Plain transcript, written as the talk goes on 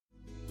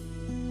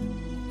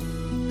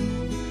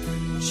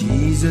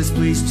Jesus,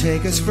 please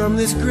take us from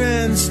this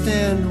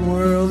grandstand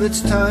world.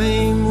 It's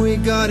time we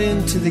got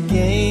into the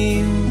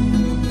game.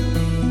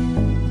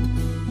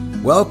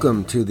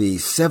 Welcome to the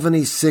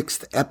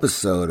 76th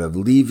episode of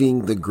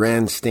Leaving the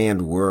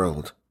Grandstand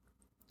World.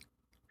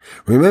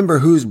 Remember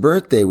whose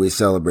birthday we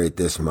celebrate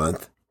this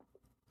month?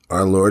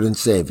 Our Lord and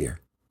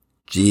Savior,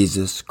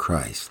 Jesus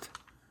Christ.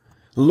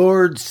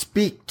 Lord,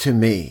 speak to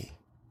me.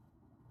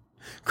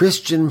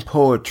 Christian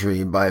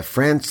poetry by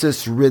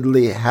Francis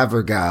Ridley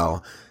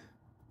Havergal.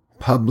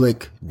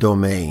 Public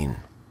domain.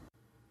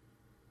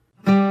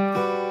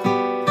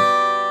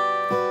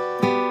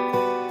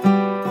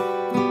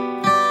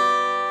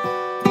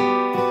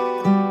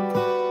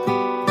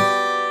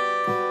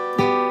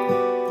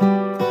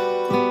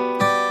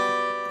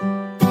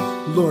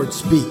 Lord,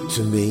 speak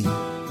to me,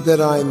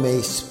 that I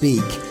may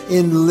speak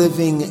in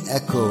living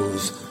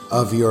echoes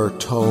of your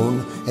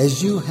tone.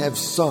 As you have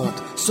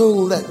sought, so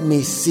let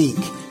me seek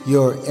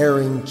your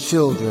erring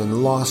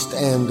children, lost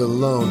and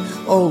alone.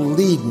 Oh,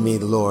 lead me,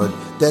 Lord,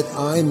 that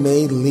I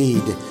may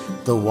lead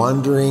the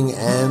wandering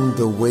and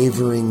the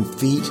wavering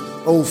feet.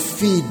 Oh,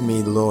 feed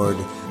me, Lord,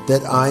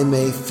 that I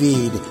may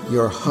feed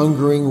your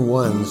hungering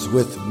ones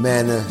with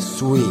manna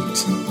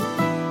sweet.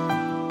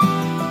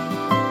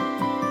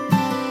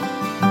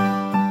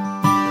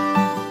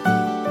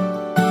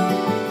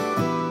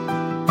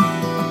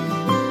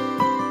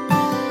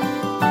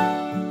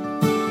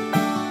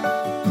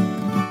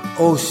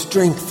 Oh,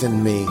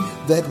 strengthen me,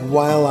 that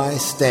while I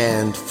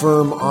stand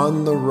firm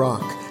on the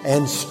rock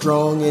and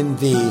strong in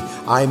thee,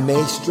 I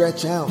may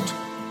stretch out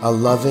a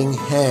loving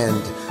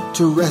hand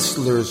to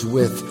wrestlers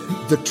with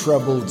the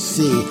troubled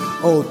sea.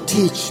 Oh,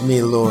 teach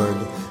me, Lord,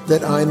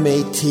 that I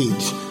may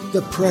teach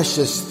the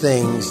precious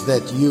things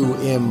that you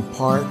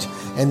impart,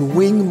 and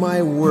wing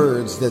my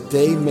words that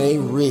they may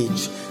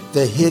reach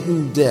the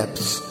hidden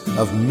depths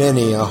of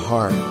many a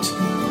heart.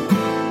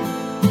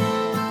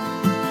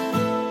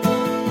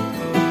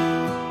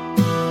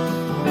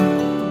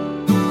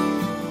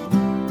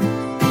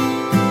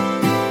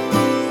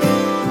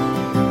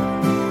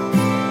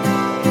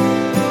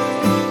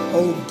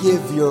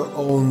 Give your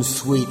own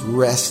sweet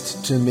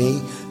rest to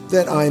me,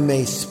 that I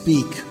may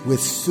speak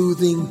with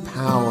soothing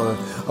power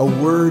a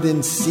word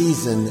in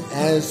season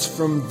as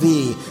from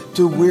thee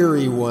to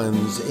weary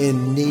ones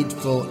in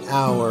needful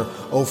hour.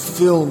 Oh,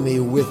 fill me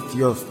with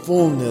your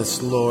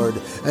fullness,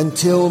 Lord,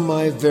 until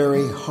my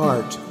very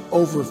heart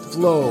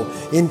overflow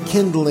in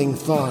kindling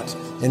thought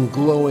and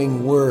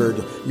glowing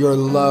word, your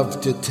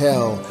love to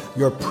tell,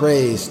 your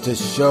praise to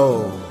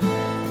show.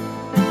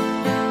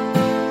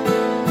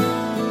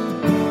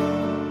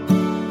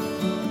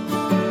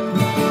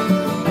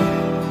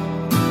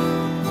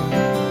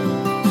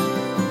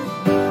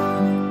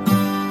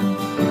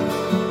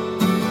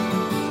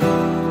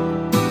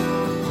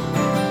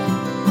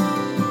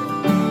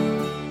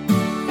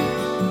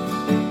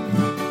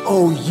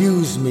 Oh,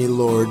 use me,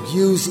 Lord,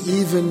 use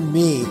even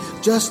me,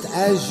 just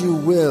as you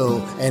will,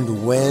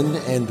 and when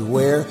and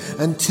where,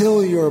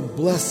 until your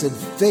blessed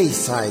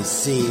face I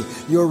see,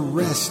 your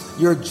rest,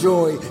 your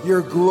joy,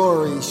 your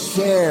glory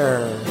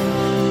share.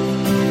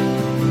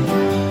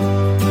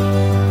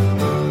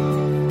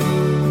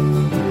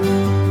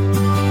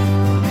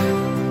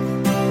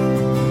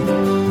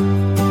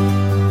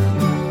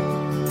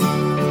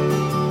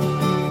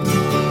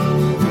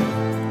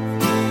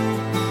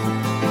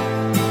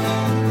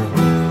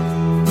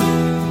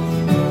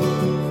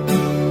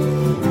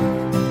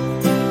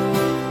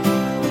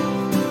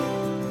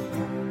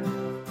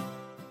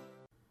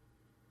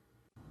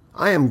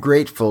 I am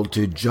grateful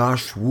to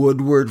Josh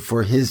Woodward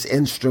for his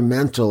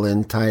instrumental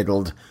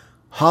entitled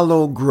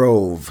Hollow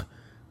Grove,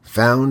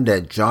 found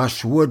at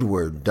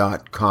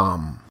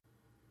joshwoodward.com.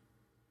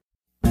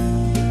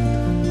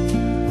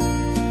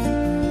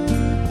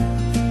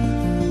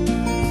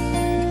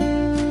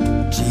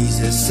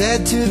 Jesus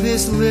said to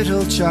this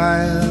little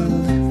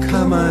child,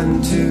 "Come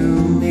unto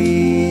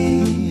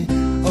me,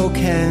 oh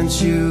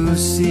can't you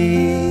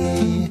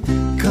see,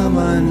 come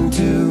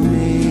unto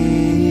me.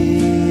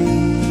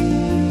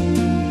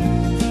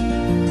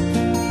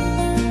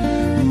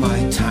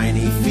 My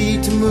tiny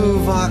feet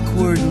move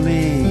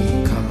awkwardly,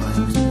 come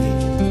unto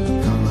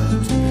me, come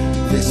unto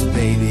me. This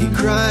baby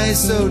cries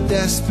so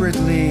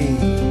desperately,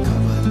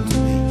 come unto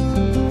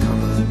me,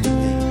 come unto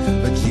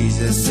me." But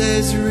Jesus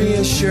says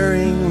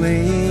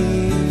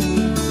reassuringly,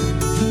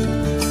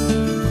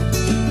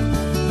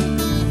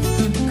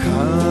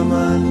 "Come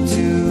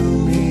unto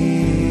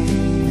me,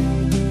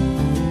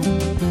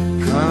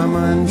 come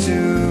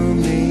unto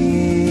me.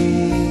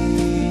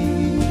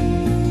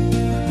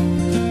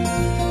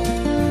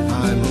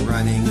 I'm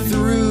running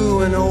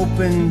through an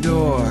open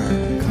door,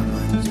 come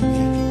unto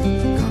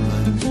me, come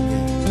unto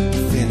me.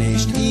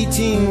 Finished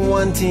eating,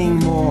 wanting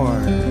more,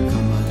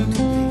 come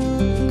unto me,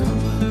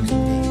 come unto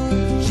me.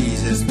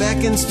 Jesus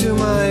beckons to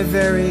my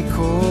very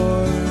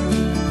core.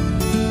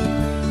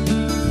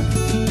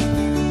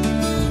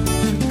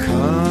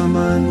 Come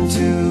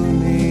unto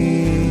me,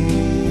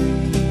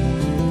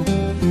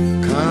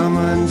 come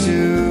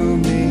unto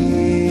me.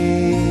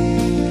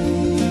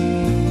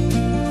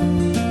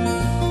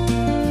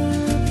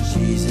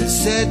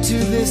 said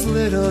to this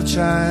little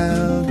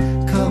child,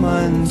 "Come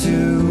unto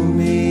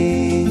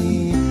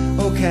me,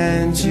 oh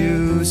can't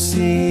you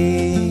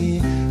see?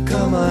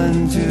 Come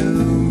unto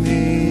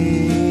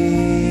me."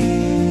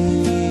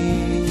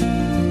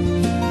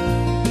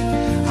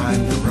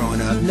 I'm grown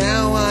up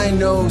now, I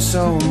know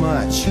so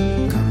much.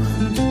 Come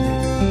unto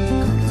me,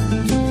 come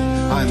unto me.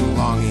 I'm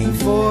longing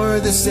for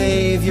the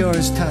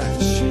Savior's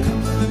touch.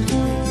 Come unto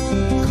me,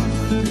 come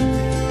unto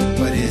me.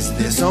 But is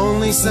this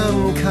only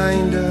some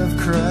kind of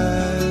crutch?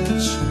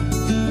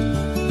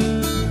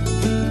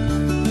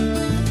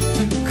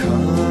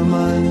 Come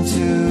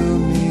unto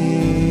me,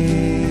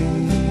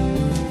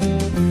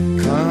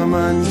 come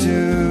unto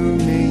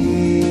me.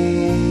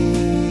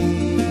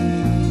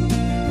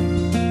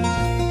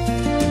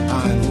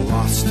 I'm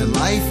lost to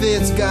life,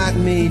 it's got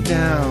me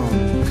down.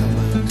 Come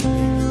unto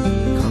me,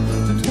 come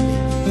unto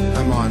me.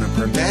 I'm on a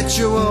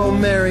perpetual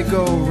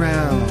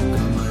merry-go-round.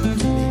 Come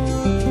unto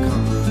me,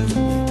 come unto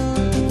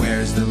me.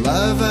 Where's the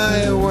love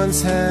I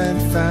once had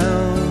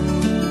found?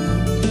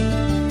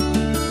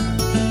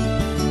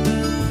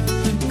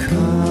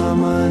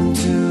 Come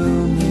unto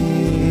me,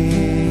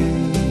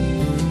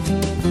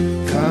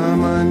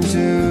 come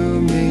unto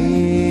me.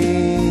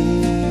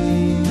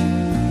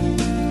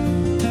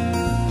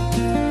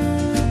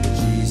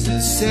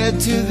 Jesus said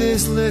to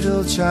this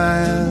little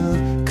child,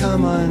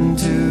 "Come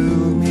unto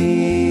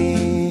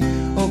me,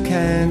 oh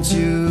can't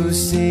you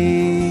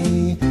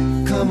see?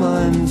 Come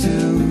unto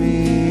me."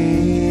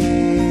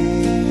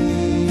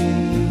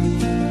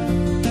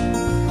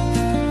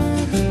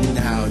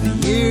 Now the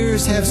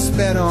years have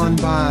sped on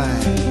by.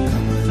 Come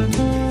unto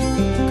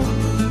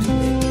me,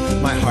 come unto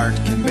me. My heart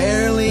can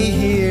barely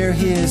hear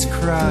his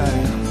cry.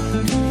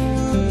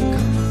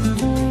 Come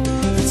unto me, come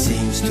unto me. It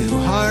seems too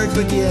hard,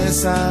 but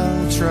yes,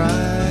 I'll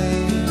try.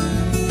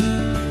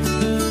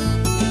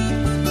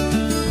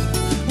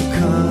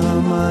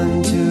 Come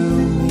unto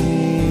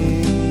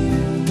me,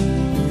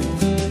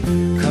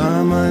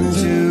 come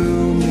unto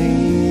me.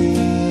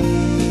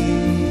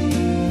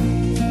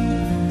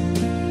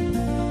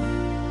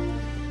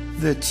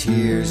 The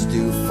tears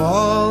do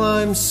fall,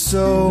 I'm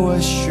so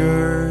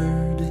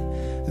assured,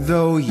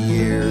 though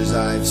years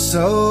I've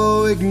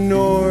so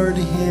ignored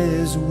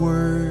his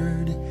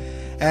word.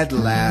 At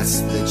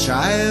last the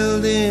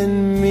child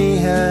in me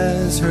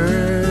has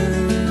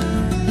heard.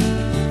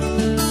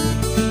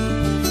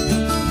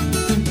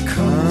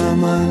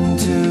 Come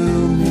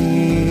unto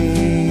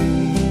me,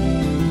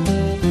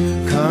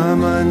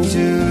 come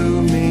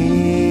unto me.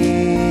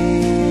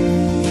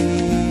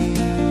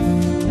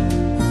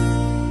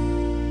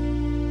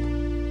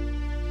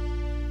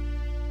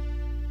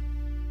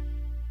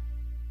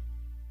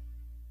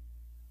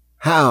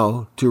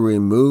 How to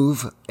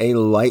remove a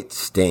light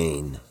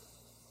stain.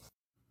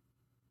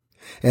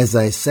 As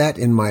I sat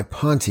in my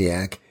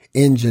Pontiac,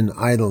 engine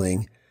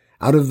idling,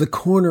 out of the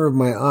corner of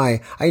my eye,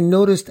 I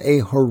noticed a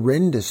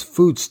horrendous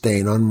food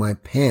stain on my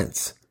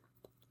pants.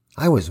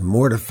 I was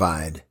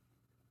mortified.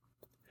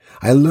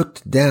 I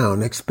looked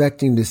down,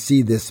 expecting to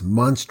see this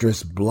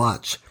monstrous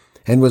blotch,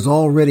 and was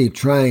already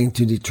trying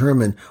to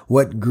determine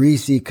what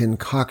greasy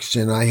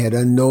concoction I had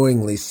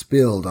unknowingly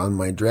spilled on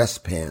my dress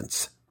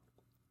pants.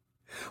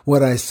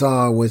 What I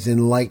saw was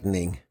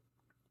enlightening.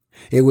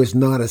 It was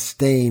not a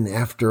stain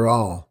after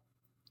all.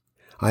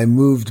 I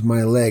moved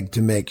my leg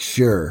to make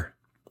sure.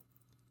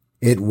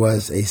 It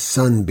was a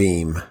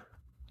sunbeam.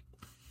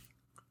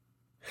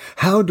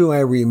 How do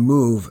I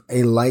remove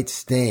a light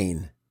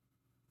stain?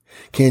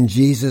 Can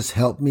Jesus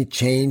help me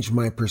change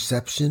my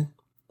perception?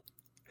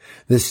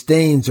 The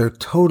stains are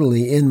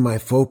totally in my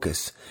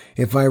focus.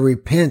 If I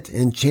repent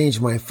and change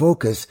my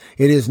focus,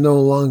 it is no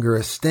longer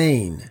a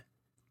stain.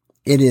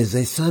 It is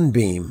a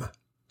sunbeam.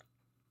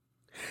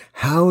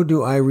 How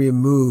do I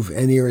remove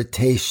an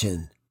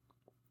irritation?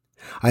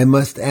 I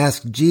must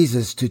ask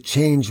Jesus to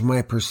change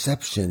my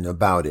perception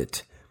about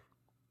it.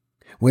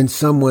 When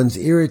someone's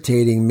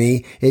irritating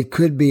me, it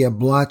could be a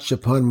blotch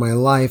upon my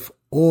life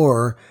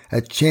or a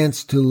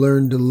chance to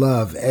learn to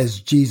love as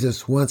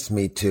Jesus wants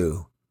me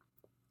to.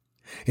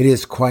 It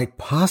is quite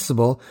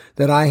possible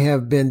that I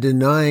have been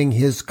denying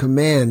his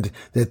command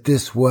that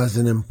this was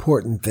an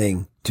important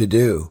thing to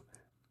do.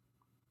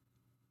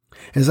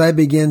 As I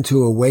begin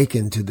to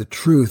awaken to the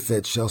truth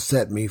that shall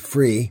set me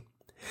free,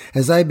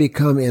 as I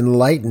become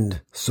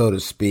enlightened, so to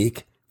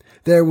speak,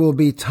 there will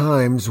be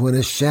times when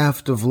a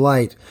shaft of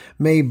light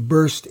may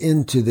burst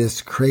into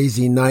this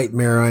crazy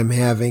nightmare I'm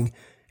having,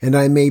 and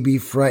I may be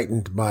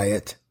frightened by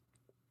it.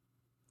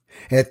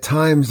 At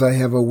times I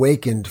have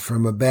awakened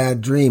from a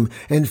bad dream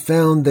and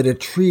found that a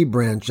tree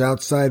branch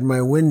outside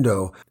my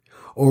window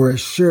or a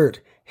shirt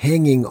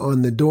hanging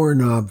on the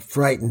doorknob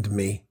frightened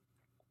me.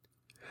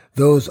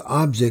 Those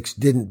objects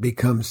didn't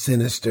become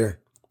sinister.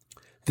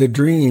 The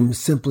dream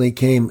simply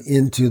came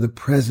into the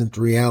present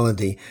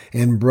reality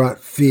and brought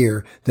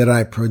fear that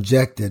I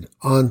projected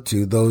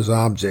onto those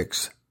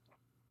objects.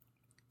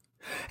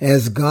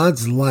 As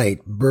God's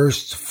light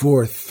bursts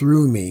forth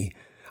through me,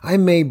 I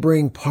may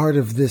bring part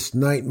of this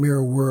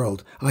nightmare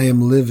world I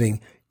am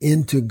living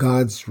into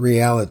God's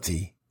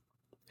reality.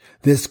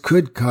 This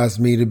could cause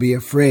me to be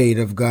afraid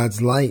of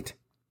God's light.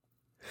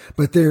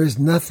 But there is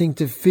nothing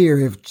to fear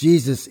if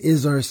Jesus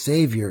is our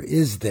Savior,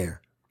 is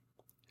there?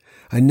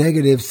 A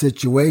negative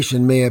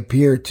situation may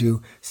appear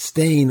to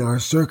stain our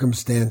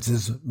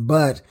circumstances,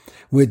 but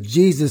with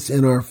Jesus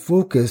in our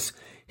focus,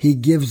 He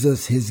gives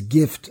us His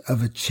gift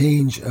of a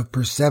change of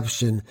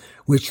perception,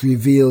 which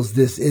reveals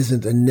this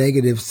isn't a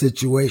negative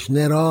situation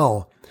at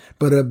all,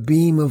 but a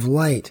beam of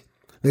light,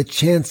 the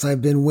chance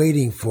I've been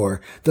waiting for,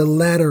 the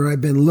ladder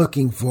I've been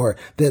looking for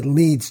that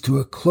leads to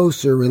a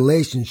closer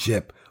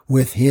relationship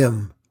with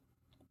Him.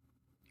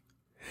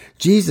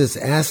 Jesus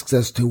asks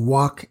us to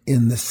walk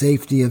in the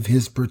safety of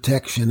His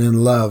protection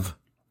and love.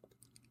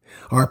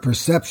 Our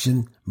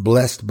perception,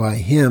 blessed by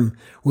Him,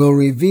 will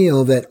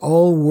reveal that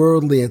all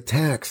worldly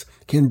attacks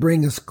can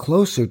bring us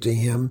closer to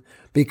Him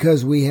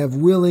because we have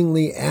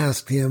willingly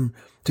asked Him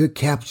to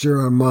capture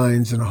our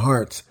minds and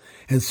hearts,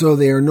 and so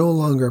they are no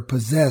longer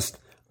possessed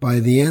by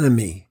the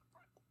enemy.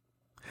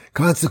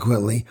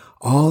 Consequently,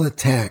 all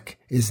attack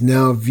is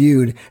now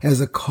viewed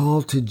as a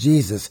call to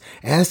Jesus,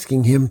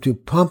 asking Him to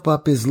pump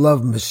up His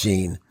love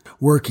machine,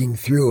 working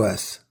through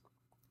us.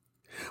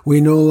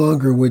 We no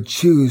longer would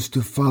choose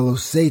to follow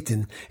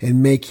Satan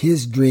and make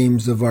his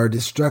dreams of our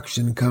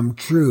destruction come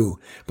true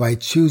by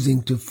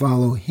choosing to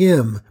follow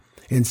him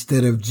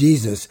instead of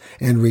Jesus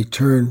and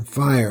return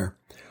fire,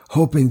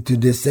 hoping to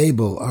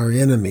disable our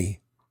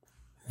enemy.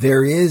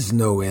 There is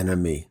no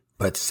enemy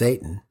but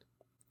Satan.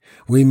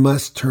 We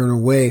must turn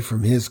away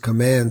from his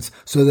commands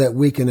so that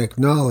we can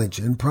acknowledge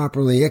and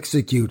properly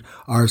execute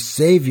our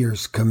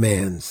Savior's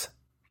commands.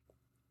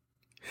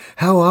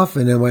 How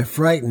often am I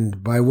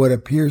frightened by what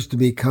appears to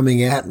be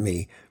coming at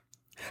me?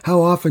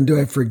 How often do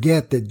I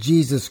forget that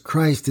Jesus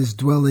Christ is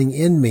dwelling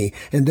in me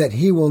and that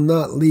He will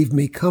not leave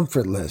me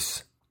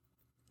comfortless?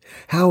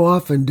 How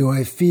often do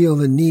I feel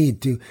the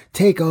need to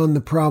take on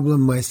the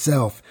problem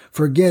myself,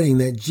 forgetting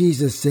that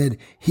Jesus said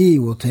He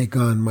will take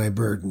on my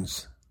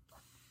burdens?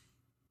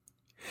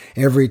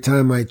 Every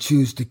time I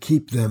choose to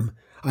keep them,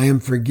 I am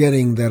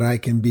forgetting that I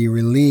can be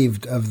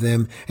relieved of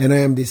them, and I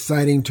am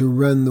deciding to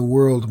run the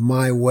world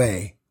my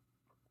way.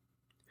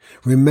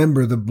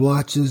 Remember, the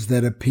blotches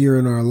that appear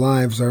in our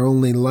lives are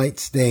only light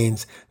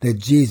stains that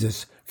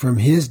Jesus, from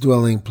His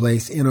dwelling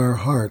place in our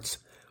hearts,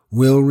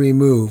 will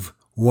remove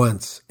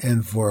once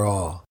and for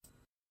all.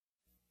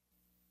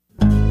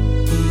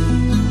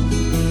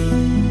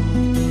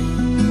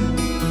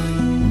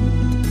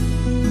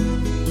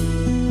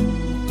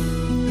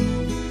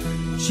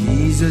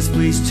 Jesus,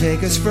 please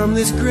take us from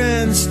this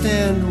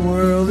grandstand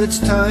world. It's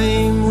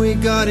time we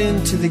got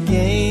into the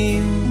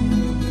game.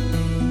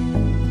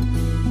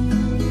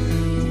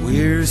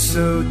 We're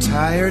so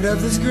tired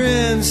of this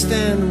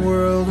grandstand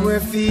world where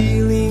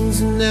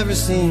feelings never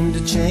seem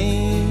to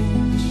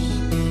change.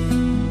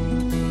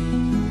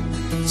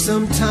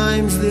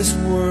 Sometimes this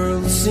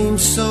world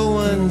seems so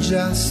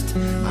unjust.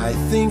 I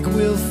think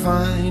we'll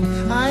find,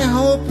 I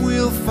hope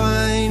we'll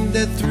find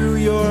that through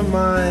your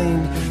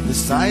mind the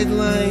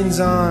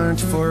sidelines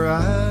aren't for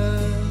us.